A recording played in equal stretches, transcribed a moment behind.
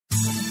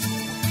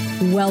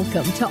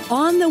Welcome to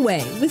On the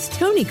Way with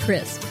Tony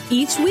Crisp.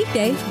 Each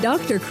weekday,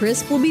 Dr.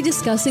 Crisp will be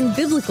discussing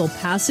biblical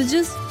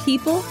passages,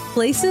 people,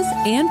 places,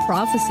 and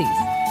prophecies.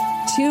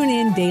 Tune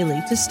in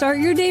daily to start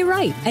your day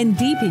right and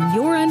deepen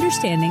your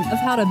understanding of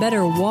how to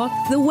better walk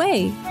the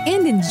way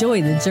and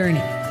enjoy the journey.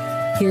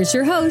 Here's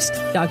your host,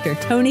 Dr.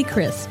 Tony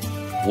Crisp.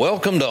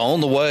 Welcome to On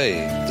the Way.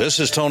 This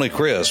is Tony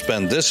Crisp,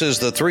 and this is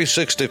the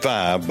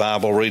 365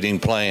 Bible Reading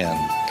Plan.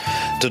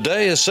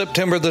 Today is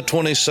September the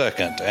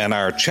 22nd, and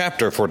our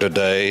chapter for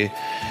today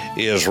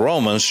is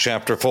Romans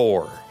chapter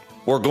 4.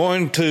 We're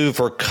going to,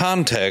 for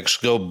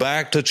context, go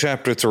back to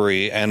chapter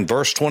 3 and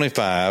verse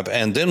 25,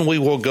 and then we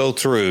will go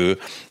through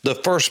the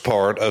first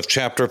part of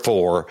chapter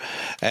 4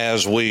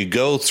 as we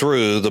go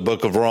through the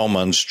book of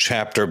Romans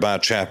chapter by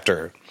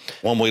chapter.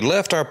 When we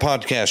left our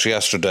podcast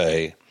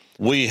yesterday,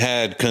 we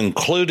had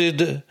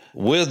concluded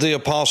with the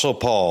Apostle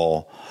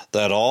Paul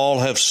that all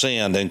have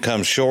sinned and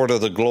come short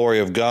of the glory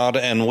of God,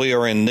 and we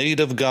are in need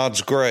of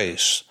God's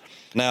grace.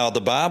 Now,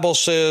 the Bible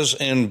says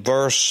in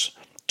verse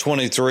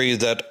 23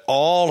 that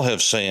all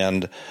have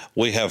sinned,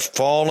 we have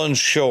fallen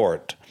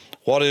short.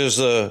 What is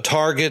the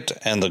target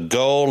and the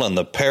goal and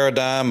the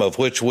paradigm of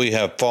which we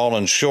have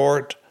fallen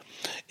short?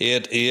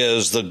 It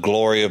is the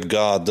glory of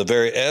God, the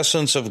very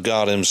essence of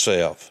God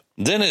Himself.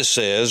 Then it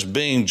says,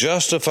 being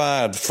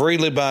justified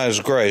freely by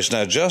His grace.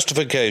 Now,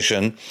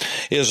 justification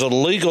is a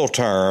legal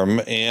term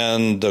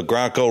in the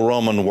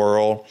Greco-Roman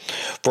world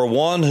for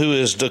one who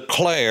is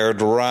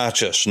declared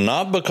righteous,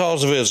 not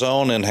because of his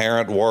own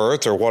inherent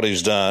worth or what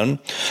he's done,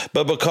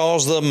 but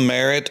because of the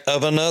merit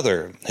of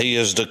another. He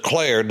is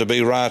declared to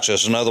be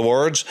righteous. In other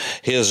words,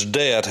 his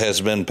debt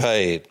has been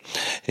paid.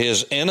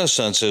 His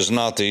innocence is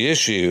not the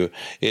issue.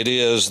 It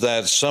is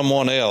that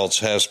someone else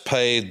has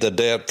paid the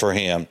debt for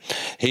him.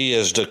 He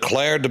is declared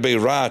to be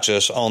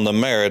righteous on the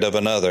merit of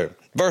another.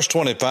 Verse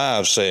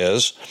 25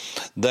 says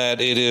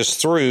that it is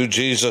through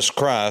Jesus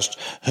Christ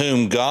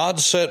whom God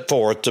set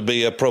forth to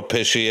be a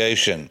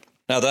propitiation.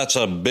 Now that's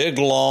a big,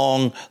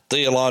 long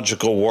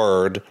theological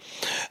word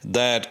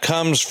that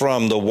comes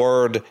from the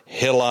word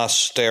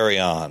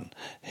hilasterion.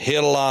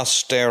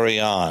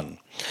 Hilasterion.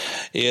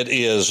 It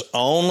is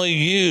only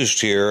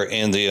used here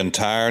in the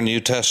entire New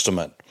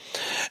Testament.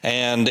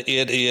 And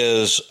it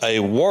is a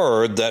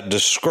word that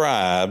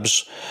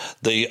describes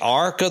the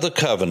Ark of the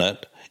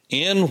Covenant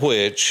in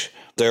which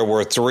there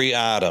were three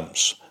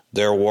items.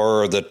 There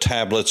were the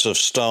tablets of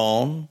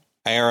stone,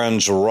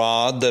 Aaron's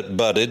rod that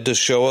budded to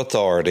show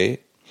authority,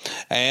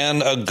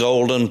 and a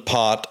golden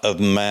pot of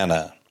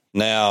manna.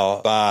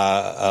 Now,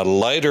 by a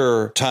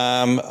later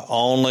time,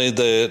 only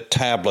the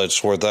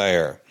tablets were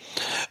there.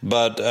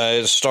 But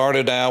it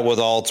started out with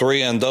all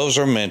three, and those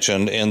are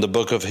mentioned in the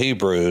book of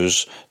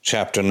Hebrews,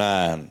 chapter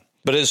 9.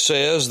 But it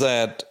says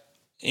that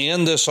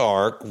in this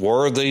ark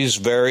were these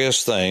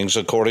various things,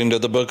 according to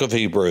the book of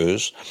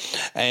Hebrews,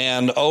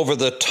 and over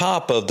the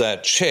top of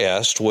that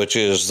chest, which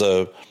is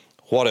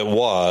what it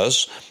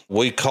was,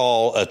 we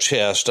call a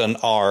chest an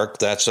ark.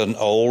 That's an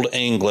old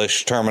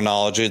English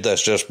terminology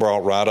that's just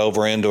brought right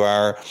over into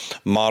our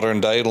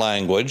modern day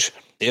language.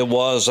 It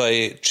was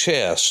a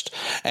chest,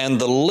 and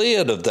the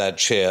lid of that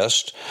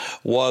chest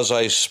was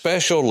a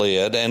special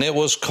lid, and it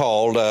was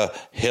called a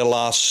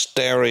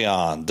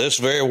hilasterion, this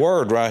very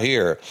word right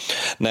here.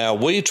 Now,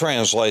 we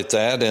translate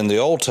that in the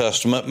Old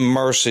Testament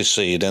mercy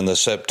seat in the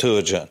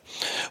Septuagint.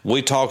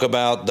 We talk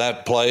about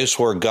that place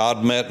where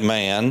God met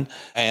man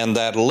and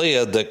that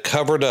lid that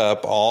covered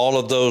up all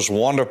of those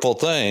wonderful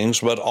things,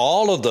 but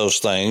all of those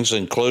things,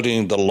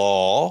 including the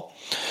law,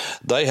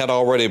 they had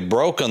already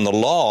broken the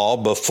law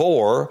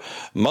before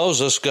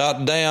Moses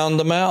got down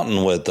the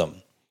mountain with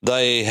them.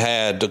 They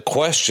had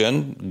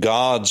questioned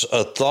God's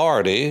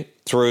authority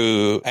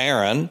through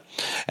Aaron,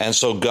 and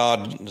so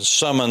God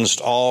summons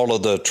all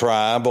of the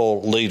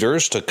tribal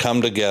leaders to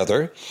come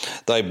together.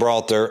 They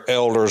brought their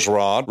elder's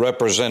rod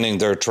representing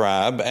their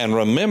tribe, and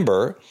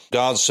remember,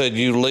 God said,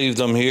 you leave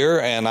them here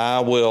and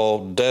I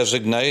will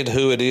designate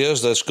who it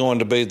is that's going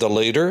to be the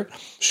leader.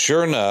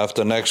 Sure enough,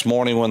 the next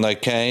morning when they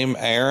came,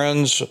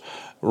 Aaron's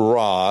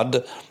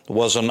rod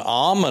was an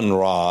almond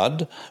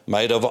rod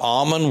made of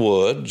almond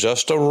wood,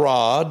 just a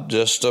rod,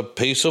 just a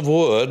piece of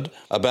wood,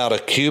 about a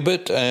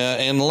cubit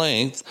in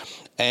length.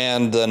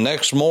 And the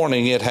next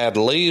morning it had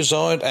leaves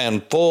on it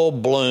and full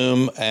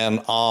bloom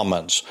and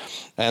almonds.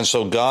 And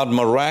so God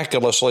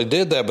miraculously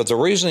did that. But the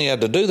reason he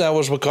had to do that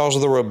was because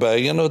of the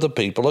rebellion of the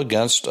people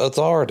against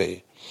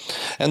authority.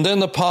 And then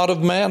the pot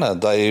of manna,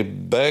 they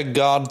begged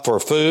God for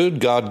food.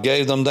 God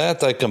gave them that.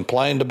 They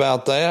complained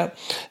about that.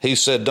 He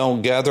said,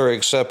 don't gather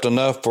except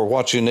enough for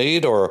what you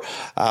need, or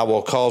I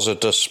will cause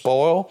it to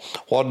spoil.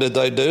 What did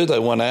they do? They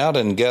went out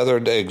and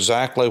gathered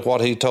exactly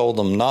what he told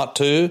them not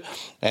to,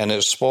 and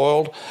it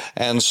spoiled.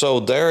 And so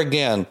there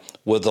again,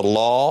 with the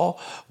law,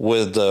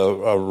 with the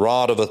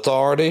rod of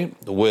authority,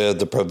 with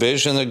the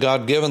provision that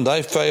God given,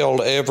 they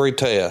failed every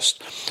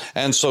test.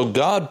 And so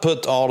God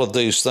put all of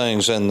these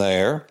things in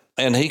there,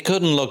 and he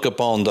couldn't look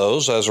upon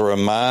those as a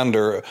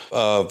reminder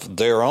of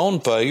their own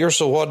failure.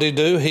 So what did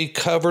he do? He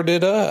covered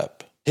it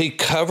up. He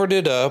covered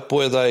it up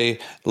with a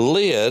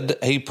lid.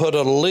 He put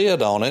a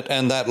lid on it,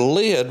 and that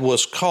lid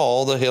was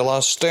called the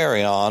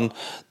hilasterion,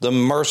 the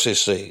mercy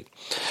seat.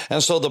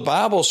 And so the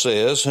Bible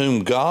says,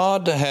 whom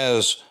God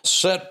has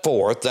set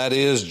forth, that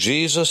is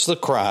Jesus the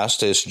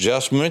Christ, it's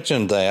just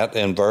mentioned that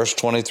in verse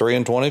 23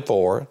 and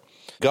 24.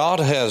 God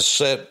has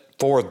set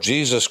forth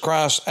Jesus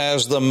Christ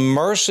as the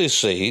mercy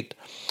seat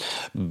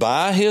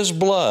by his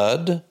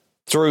blood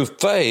through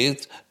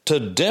faith to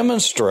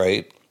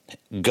demonstrate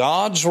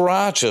God's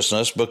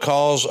righteousness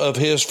because of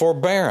his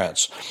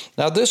forbearance.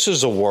 Now, this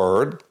is a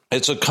word.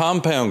 It's a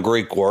compound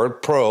Greek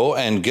word, pro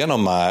and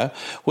genomai,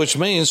 which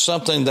means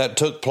something that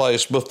took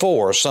place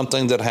before,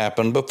 something that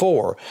happened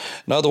before.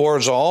 In other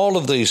words, all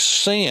of these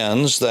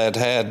sins that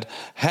had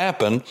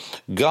happened,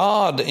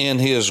 God in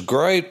his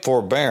great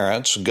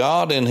forbearance,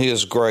 God in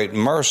his great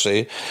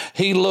mercy,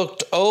 he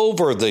looked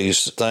over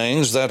these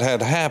things that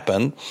had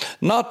happened,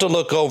 not to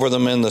look over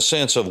them in the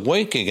sense of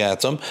winking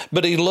at them,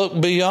 but he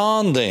looked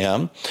beyond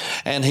them,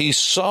 and he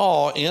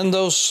saw in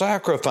those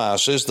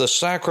sacrifices the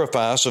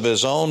sacrifice of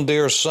his own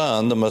dear Son,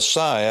 the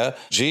Messiah,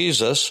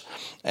 Jesus,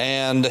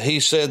 and he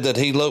said that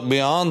he looked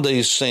beyond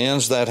these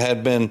sins that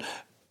had been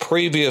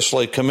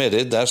previously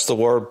committed. That's the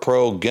word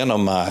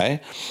progenomai.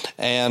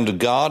 And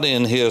God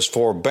in his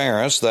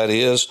forbearance, that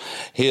is,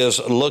 his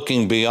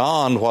looking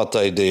beyond what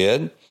they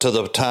did, to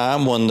the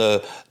time when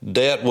the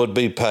debt would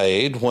be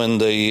paid, when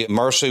the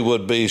mercy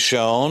would be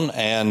shown,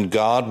 and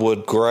God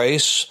would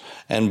grace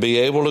and be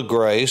able to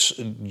grace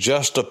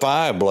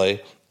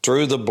justifiably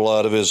through the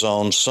blood of his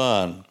own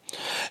Son.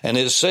 And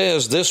it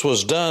says this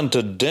was done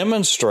to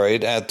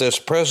demonstrate at this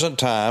present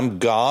time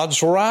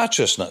God's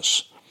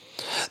righteousness,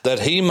 that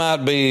he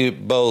might be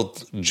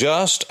both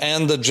just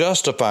and the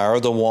justifier,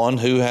 the one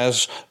who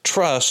has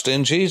trust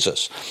in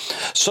Jesus.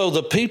 So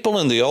the people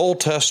in the Old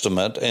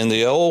Testament, in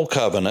the Old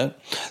Covenant,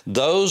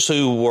 those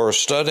who were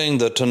studying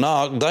the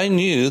Tanakh, they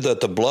knew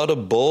that the blood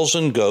of bulls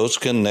and goats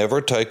can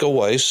never take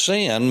away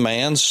sin,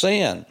 man's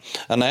sin.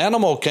 An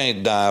animal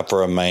can't die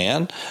for a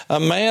man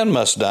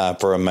must die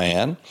for a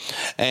man.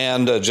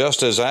 And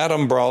just as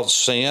Adam brought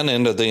sin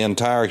into the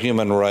entire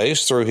human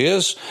race through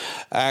his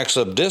acts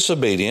of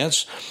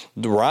disobedience,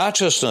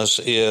 righteousness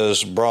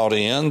is brought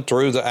in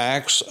through the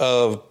acts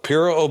of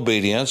pure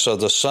obedience of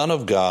the Son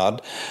of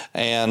God.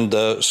 And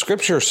the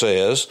Scripture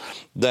says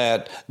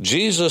that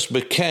Jesus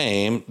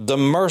became the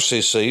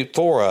mercy seat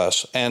for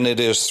us, and it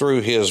is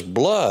through his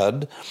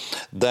blood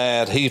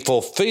that he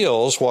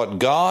fulfills what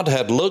God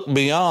had looked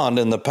beyond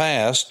in the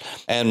past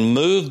and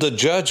moved the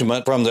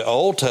judgment from the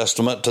Old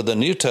Testament to the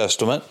New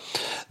Testament.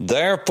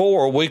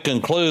 Therefore, we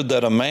conclude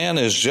that a man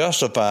is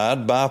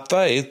justified by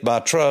faith, by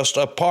trust,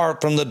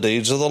 apart from the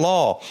deeds of the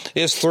law.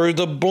 It's through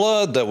the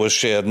blood that was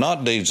shed,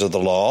 not deeds of the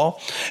law.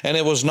 And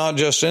it was not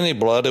just any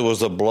blood, it was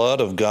the blood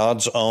of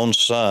God's own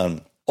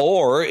Son.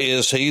 Or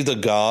is he the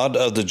God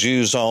of the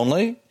Jews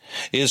only?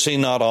 Is he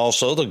not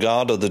also the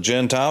God of the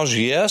Gentiles?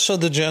 Yes,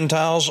 of the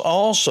Gentiles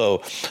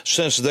also,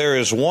 since there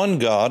is one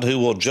God who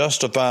will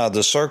justify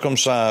the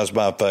circumcised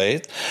by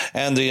faith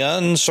and the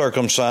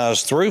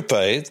uncircumcised through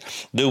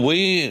faith. Do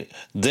we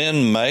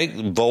then make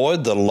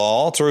void the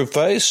law through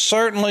faith?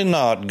 Certainly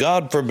not.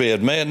 God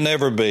forbid. May it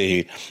never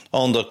be.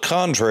 On the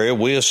contrary,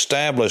 we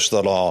establish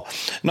the law.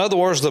 In other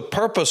words, the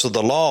purpose of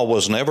the law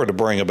was never to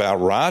bring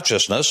about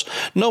righteousness.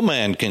 No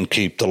man can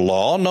keep the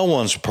law. No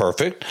one's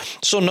perfect,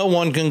 so no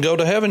one can go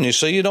to heaven. You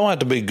see, you don't have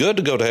to be good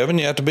to go to heaven.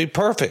 You have to be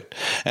perfect.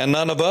 And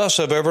none of us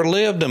have ever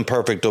lived in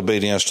perfect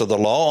obedience to the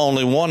law.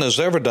 Only one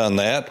has ever done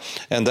that,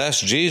 and that's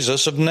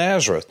Jesus of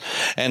Nazareth.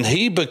 And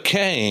he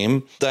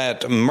became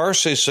that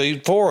mercy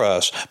seat for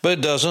us. But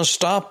it doesn't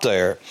stop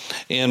there.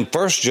 In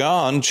 1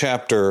 John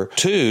chapter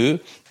 2,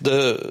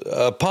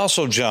 the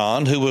Apostle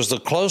John, who was the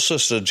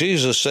closest to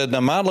Jesus, said, "Now,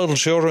 my little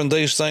children,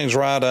 these things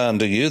write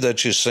unto you,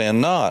 that you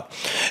sin not."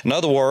 In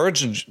other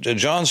words,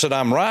 John said,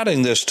 "I'm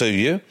writing this to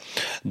you,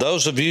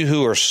 those of you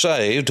who are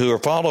saved, who are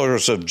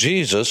followers of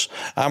Jesus,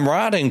 I'm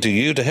writing to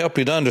you to help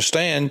you to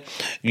understand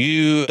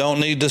you don't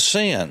need to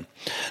sin."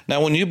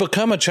 Now, when you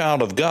become a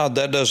child of God,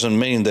 that doesn't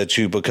mean that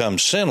you become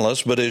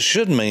sinless, but it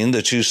should mean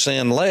that you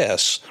sin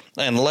less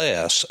and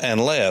less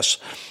and less.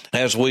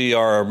 As we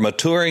are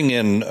maturing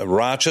in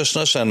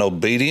righteousness and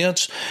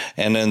obedience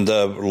and in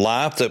the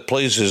life that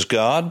pleases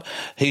God,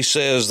 he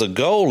says the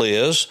goal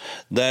is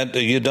that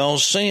you don't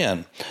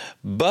sin.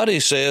 But he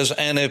says,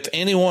 and if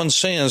anyone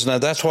sins, now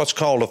that's what's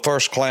called a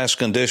first-class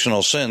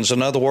conditional sentence.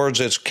 In other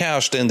words, it's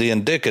couched in the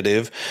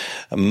indicative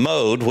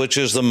mode, which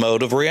is the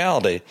mode of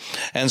reality.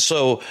 And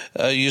so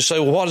you say,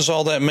 well, what does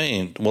all that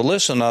mean? Well,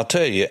 listen, I'll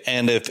tell you.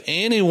 And if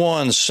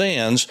anyone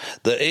sins,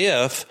 the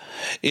if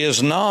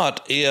is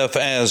not if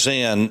as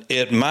in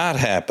it might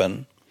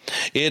happen.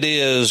 It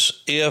is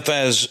if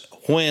as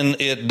when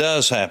it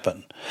does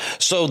happen.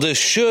 So this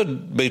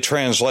should be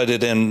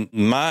translated in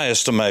my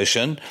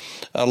estimation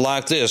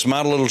like this: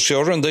 "My little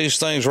children, these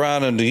things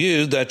write unto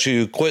you that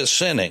you quit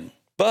sinning.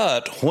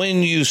 But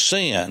when you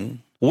sin,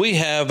 we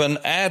have an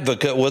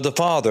advocate with the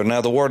Father.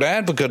 Now, the word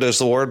advocate is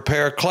the word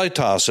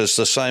parakletos. It's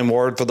the same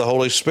word for the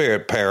Holy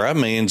Spirit. Para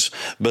means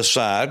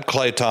beside.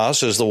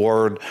 Kletos is the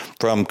word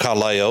from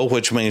kaleo,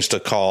 which means to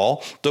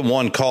call, the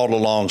one called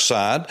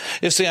alongside.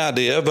 It's the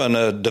idea of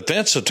a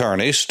defense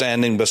attorney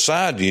standing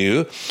beside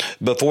you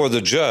before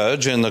the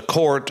judge in the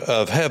court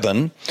of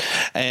heaven.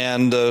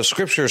 And the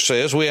Scripture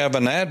says we have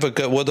an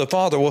advocate with the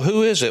Father. Well,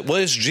 who is it? Well,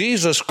 it's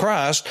Jesus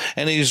Christ,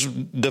 and he's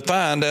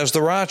defined as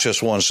the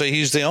righteous one. See,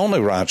 he's the only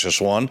righteous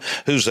one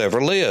who's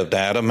ever lived.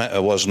 Adam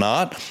was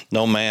not.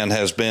 No man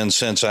has been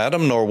since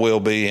Adam, nor will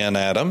be in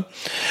Adam.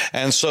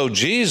 And so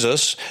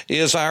Jesus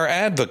is our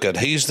advocate.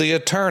 He's the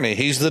attorney.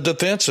 He's the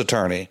defense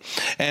attorney.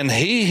 And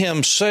he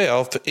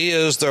himself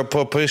is the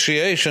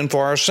propitiation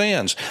for our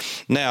sins.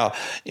 Now,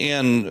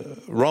 in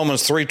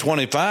Romans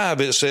 3:25,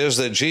 it says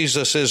that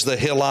Jesus is the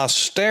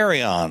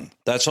hilasterion.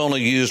 That's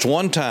only used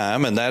one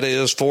time, and that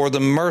is for the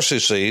mercy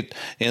seat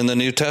in the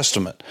New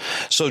Testament.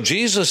 So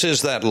Jesus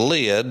is that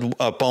lid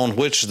upon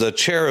which the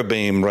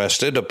cherubim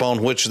rested,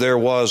 upon which there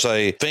was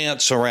a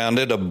fence around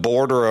it, a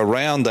border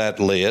around that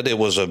lid. It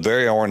was a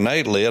very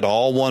ornate lid,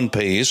 all one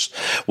piece,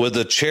 with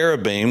the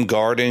cherubim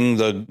guarding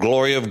the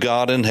glory of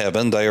God in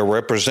heaven. They are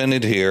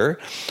represented here,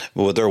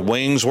 with their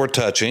wings were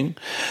touching.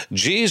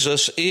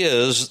 Jesus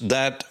is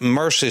that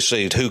mercy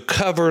seat who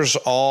covers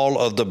all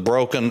of the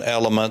broken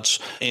elements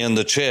in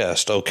the chest.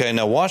 Okay,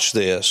 now watch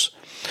this.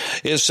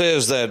 It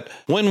says that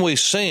when we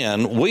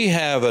sin, we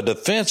have a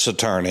defense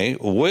attorney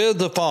with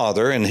the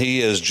Father, and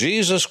he is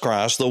Jesus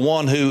Christ, the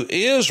one who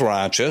is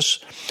righteous,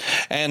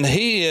 and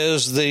he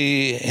is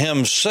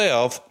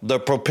himself the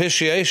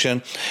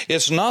propitiation.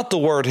 It's not the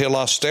word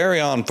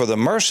hilasterion for the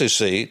mercy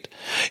seat.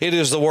 It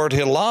is the word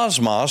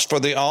hilasmos for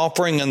the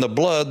offering and the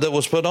blood that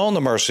was put on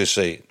the mercy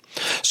seat.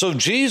 So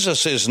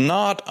Jesus is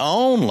not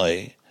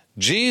only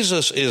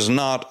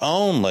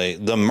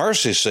the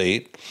mercy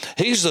seat.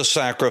 He's the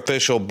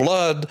sacrificial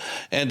blood,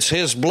 and it's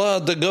his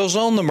blood that goes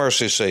on the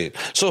mercy seat.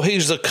 So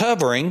he's the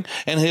covering,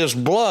 and his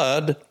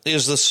blood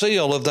is the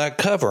seal of that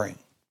covering.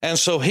 And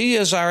so he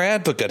is our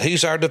advocate.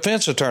 He's our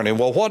defense attorney.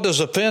 Well, what does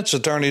a defense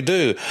attorney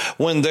do?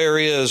 When there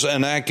is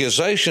an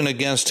accusation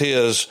against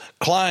his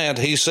client,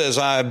 he says,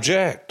 I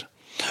object.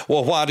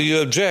 Well, why do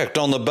you object?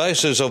 On the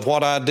basis of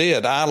what I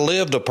did. I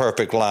lived a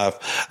perfect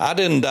life. I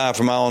didn't die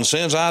for my own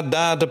sins. I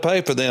died to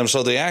pay for them.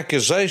 So the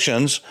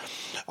accusations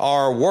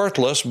are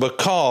worthless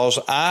because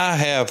I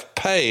have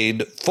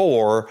paid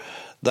for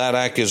that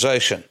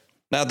accusation.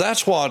 Now,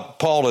 that's what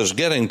Paul is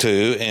getting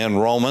to in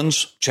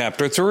Romans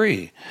chapter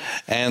 3.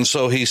 And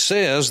so he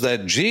says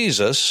that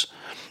Jesus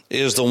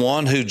is the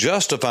one who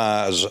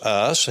justifies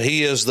us.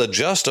 He is the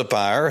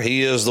justifier.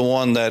 He is the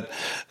one that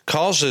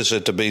causes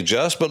it to be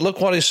just. But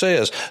look what he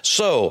says.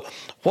 So,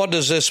 what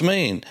does this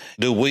mean?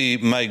 Do we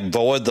make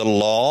void the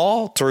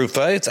law through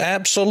faith?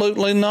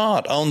 Absolutely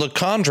not. On the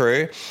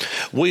contrary,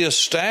 we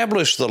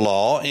establish the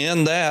law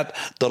in that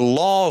the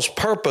law's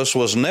purpose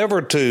was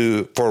never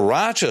for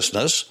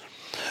righteousness.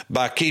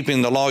 By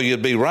keeping the law,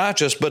 you'd be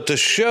righteous, but to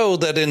show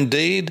that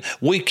indeed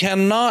we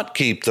cannot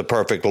keep the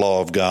perfect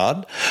law of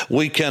God.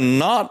 We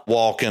cannot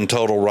walk in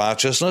total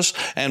righteousness,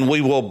 and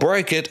we will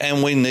break it,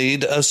 and we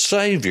need a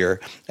Savior.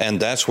 And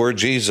that's where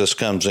Jesus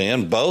comes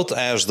in, both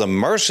as the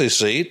mercy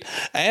seat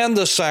and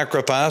the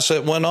sacrifice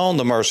that went on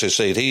the mercy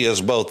seat. He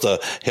is both the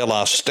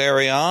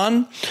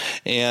hilasterion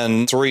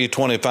in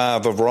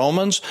 3:25 of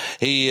Romans.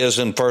 He is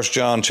in 1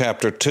 John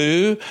chapter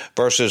 2,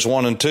 verses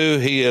 1 and 2.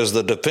 He is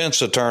the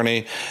defense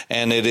attorney,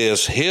 and it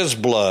is his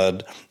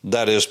blood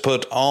that is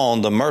put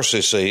on the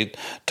mercy seat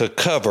to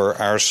cover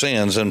our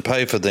sins and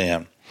pay for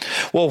them.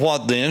 Well,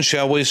 what then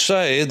shall we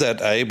say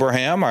that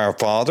Abraham, our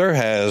father,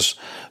 has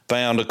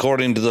found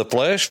according to the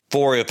flesh?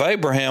 For if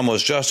Abraham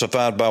was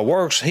justified by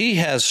works, he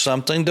has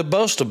something to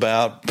boast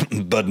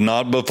about, but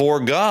not before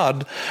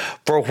God.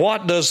 For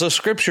what does the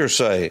Scripture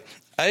say?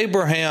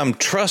 Abraham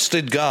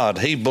trusted God.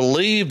 He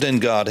believed in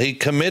God. He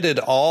committed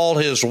all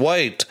his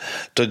weight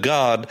to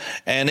God,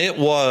 and it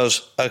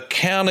was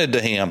accounted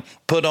to him,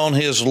 put on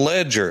his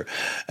ledger.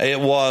 It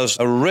was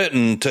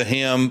written to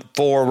him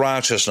for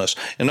righteousness.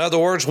 In other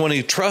words, when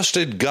he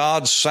trusted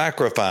God's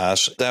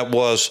sacrifice that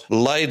was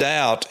laid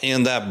out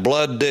in that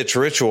blood ditch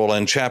ritual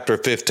in chapter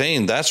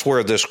 15, that's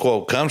where this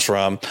quote comes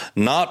from,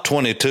 not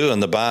 22 in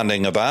the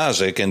binding of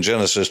Isaac in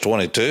Genesis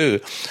 22,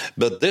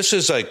 but this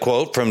is a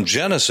quote from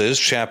Genesis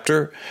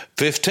chapter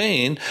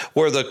 15,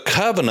 where the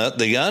covenant,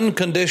 the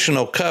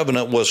unconditional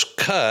covenant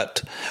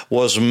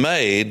was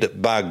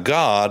made by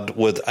God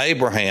with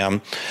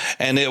Abraham,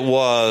 and it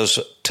was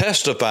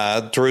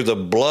testified through the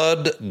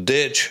blood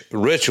ditch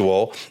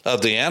ritual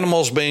of the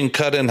animals being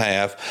cut in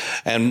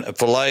half and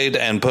filleted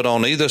and put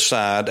on either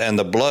side, and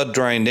the blood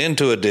drained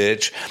into a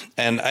ditch,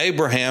 and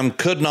Abraham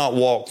could not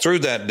walk through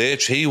that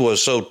ditch. He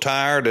was so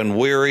tired and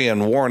weary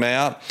and worn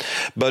out,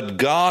 but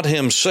God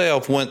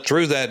himself went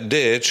through that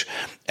ditch,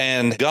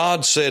 and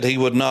God said he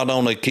would not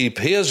only keep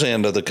his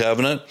end of the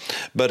covenant,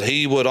 but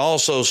he would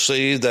also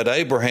see that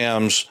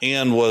Abraham's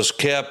end was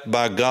kept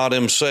by God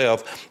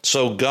himself.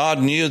 So God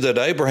knew that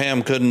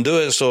Abraham couldn't do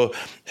it, so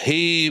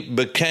he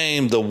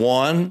became the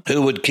one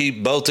who would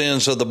keep both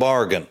ends of the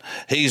bargain.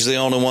 He's the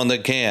only one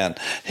that can.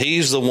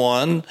 He's the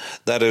one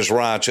that is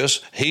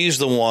righteous. He's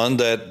the one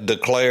that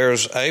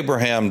declares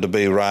Abraham to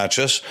be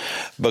righteous,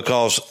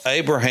 because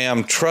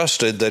Abraham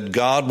trusted that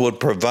God would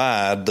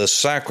provide the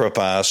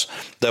sacrifice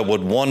that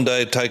would one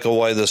day take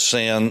away the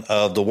sin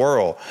of the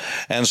world.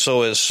 And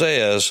so it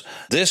says,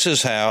 this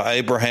is how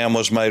Abraham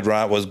was made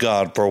right with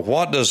God. For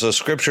what does the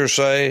scripture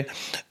say?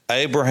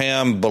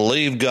 Abraham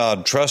believed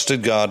God,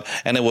 trusted God,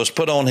 and it was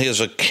put on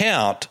his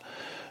account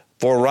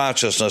for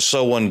righteousness.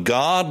 So when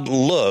God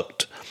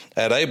looked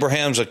at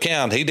Abraham's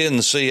account, he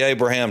didn't see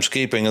Abraham's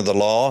keeping of the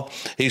law.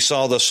 He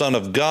saw the Son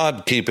of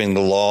God keeping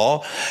the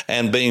law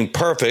and being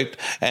perfect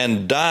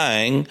and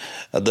dying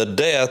the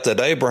death that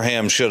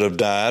Abraham should have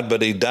died,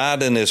 but he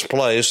died in his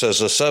place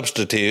as a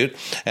substitute,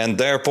 and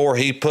therefore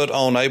he put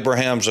on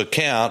Abraham's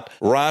account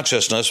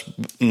righteousness,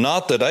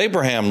 not that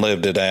Abraham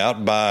lived it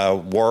out by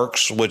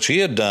works which he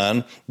had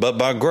done, but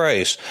by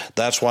grace.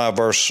 That's why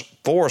verse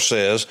 4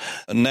 says,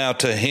 now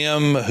to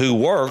him who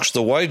works,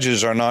 the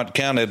wages are not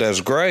counted as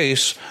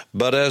grace,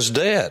 but as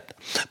debt.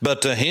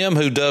 But to him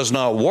who does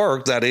not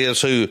work, that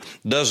is, who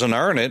doesn't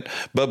earn it,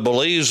 but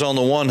believes on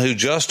the one who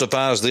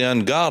justifies the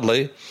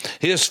ungodly,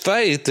 his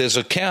faith is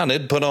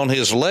accounted, put on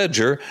his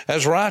ledger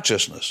as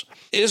righteousness.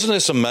 Isn't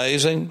this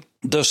amazing?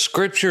 The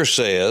scripture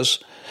says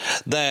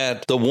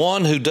that the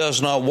one who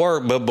does not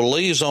work but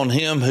believes on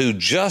him who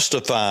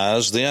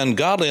justifies the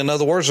ungodly. In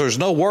other words, there's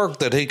no work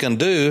that he can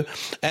do,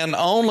 and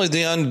only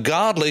the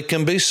ungodly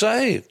can be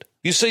saved.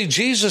 You see,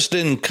 Jesus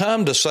didn't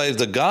come to save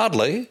the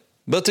godly,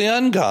 but the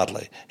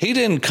ungodly. He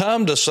didn't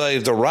come to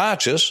save the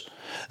righteous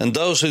and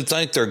those who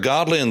think they're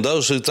godly and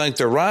those who think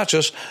they're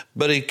righteous,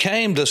 but he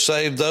came to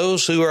save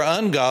those who are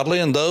ungodly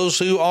and those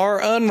who are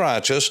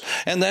unrighteous,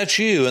 and that's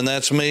you and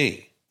that's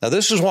me. Now,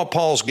 this is what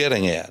Paul's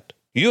getting at.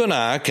 You and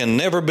I can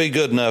never be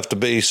good enough to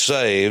be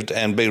saved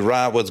and be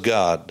right with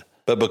God.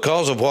 But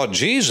because of what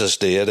Jesus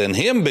did and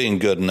him being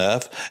good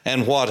enough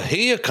and what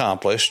he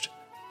accomplished,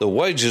 the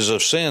wages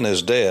of sin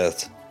is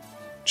death.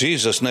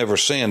 Jesus never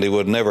sinned. He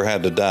would never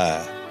had to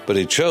die. But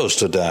he chose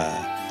to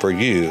die for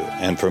you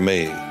and for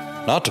me,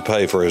 not to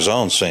pay for his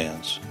own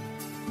sins,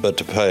 but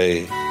to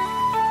pay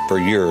for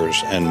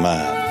yours and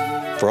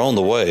mine. For On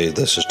the Way,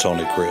 this is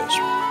Tony Crisp.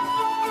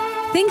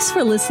 Thanks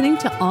for listening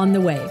to On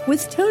the Way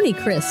with Tony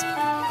Crisp.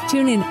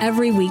 Tune in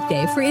every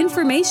weekday for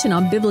information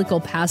on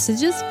biblical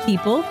passages,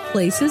 people,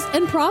 places,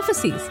 and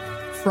prophecies.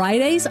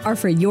 Fridays are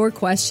for your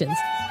questions.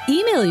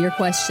 Email your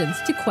questions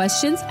to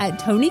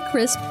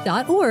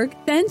questions@tonycrisp.org.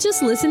 Then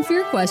just listen for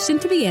your question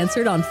to be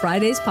answered on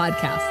Friday's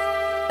podcast.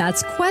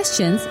 That's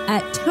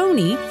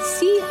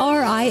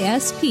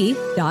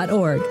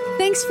questions@tonycrisp.org.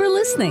 Thanks for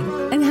listening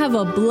and have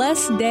a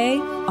blessed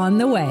day on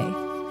the way.